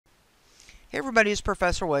Hey everybody, it's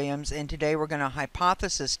Professor Williams, and today we're going to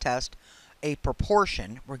hypothesis test a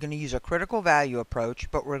proportion. We're going to use a critical value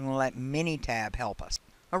approach, but we're going to let Minitab help us.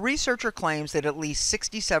 A researcher claims that at least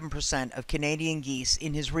 67% of Canadian geese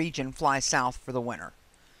in his region fly south for the winter.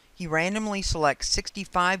 He randomly selects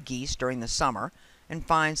 65 geese during the summer and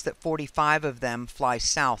finds that 45 of them fly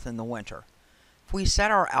south in the winter. If we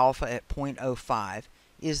set our alpha at 0.05,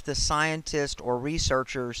 is the scientist or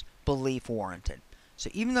researcher's belief warranted? So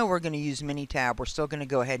even though we're going to use Minitab, we're still going to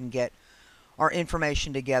go ahead and get our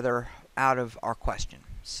information together out of our question.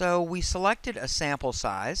 So we selected a sample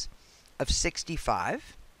size of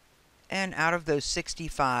 65, and out of those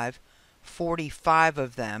 65, 45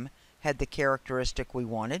 of them had the characteristic we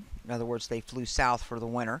wanted. In other words, they flew south for the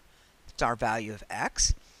winter. That's our value of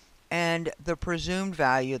x. And the presumed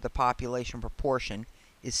value of the population proportion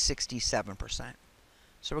is 67%.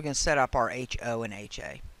 So we're going to set up our HO and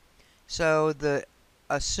HA. So the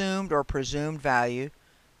assumed or presumed value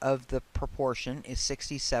of the proportion is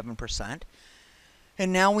 67%.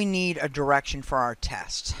 And now we need a direction for our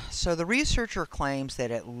test. So the researcher claims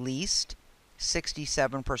that at least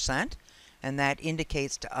 67%, and that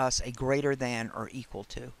indicates to us a greater than or equal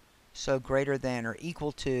to. So greater than or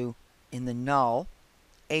equal to in the null.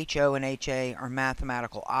 HO and HA are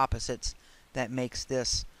mathematical opposites. That makes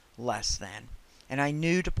this less than. And I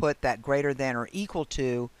knew to put that greater than or equal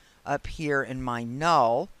to up here in my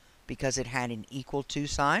null because it had an equal to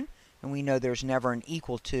sign, and we know there's never an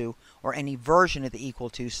equal to or any version of the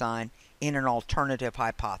equal to sign in an alternative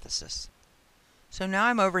hypothesis. So now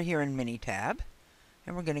I'm over here in Minitab,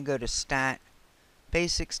 and we're going to go to Stat,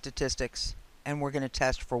 Basic Statistics, and we're going to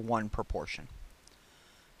test for one proportion.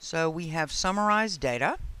 So we have summarized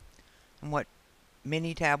data, and what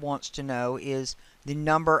Minitab wants to know is the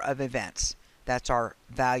number of events. That's our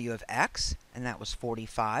value of x, and that was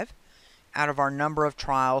 45. Out of our number of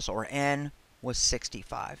trials, or n, was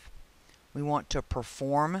 65. We want to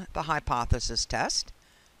perform the hypothesis test,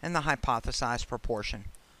 and the hypothesized proportion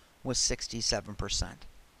was 67%.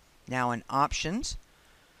 Now in options,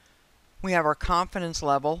 we have our confidence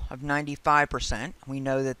level of 95%. We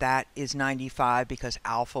know that that is 95 because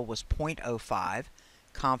alpha was 0.05.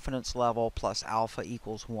 Confidence level plus alpha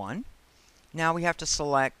equals 1. Now we have to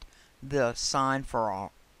select the sign for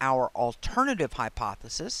our alternative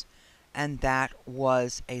hypothesis, and that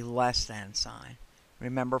was a less than sign.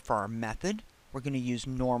 Remember, for our method, we're going to use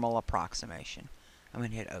normal approximation. I'm going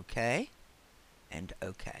to hit OK and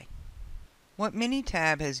OK. What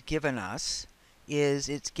Minitab has given us is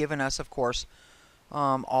it's given us, of course,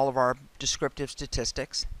 all of our descriptive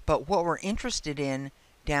statistics, but what we're interested in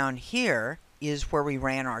down here is where we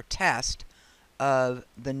ran our test of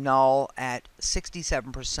the null at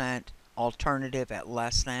 67%, alternative at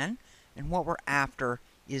less than, and what we're after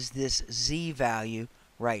is this z value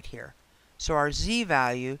right here. So our z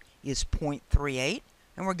value is 0.38,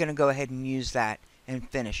 and we're going to go ahead and use that and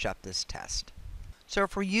finish up this test. So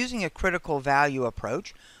if we're using a critical value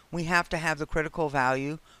approach, we have to have the critical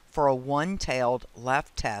value for a one-tailed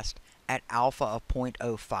left test at alpha of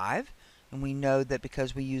 0.05, and we know that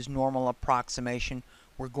because we use normal approximation,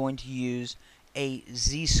 we're going to use a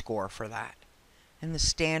z-score for that. And the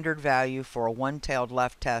standard value for a one-tailed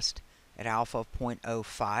left test at alpha of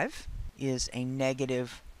 0.05 is a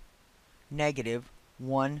negative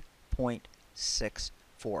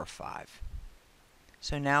 1.645.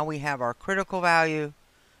 So now we have our critical value.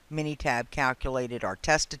 Minitab calculated our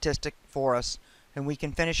test statistic for us, and we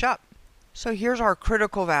can finish up. So here's our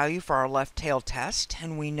critical value for our left tail test,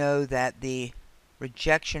 and we know that the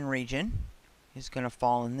rejection region is going to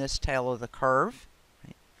fall in this tail of the curve.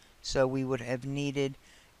 Right? So we would have needed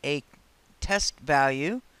a test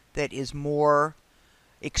value that is more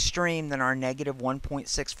extreme than our negative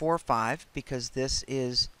 1.645 because this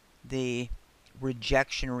is the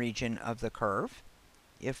rejection region of the curve.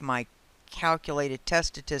 If my calculated test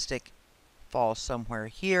statistic falls somewhere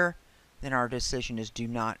here, then our decision is do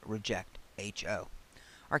not reject HO.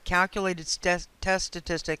 Our calculated test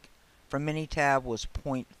statistic from Minitab was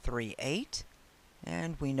 0.38,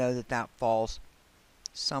 and we know that that falls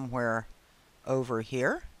somewhere over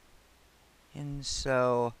here. And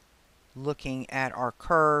so looking at our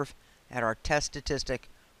curve, at our test statistic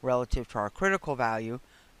relative to our critical value,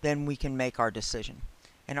 then we can make our decision.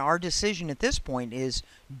 And our decision at this point is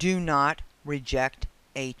do not reject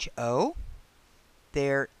HO.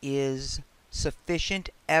 There is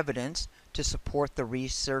sufficient evidence to support the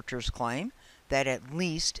researcher's claim that at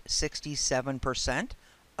least 67%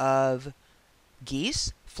 of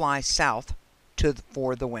geese fly south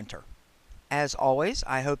for the winter. As always,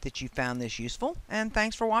 I hope that you found this useful, and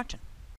thanks for watching.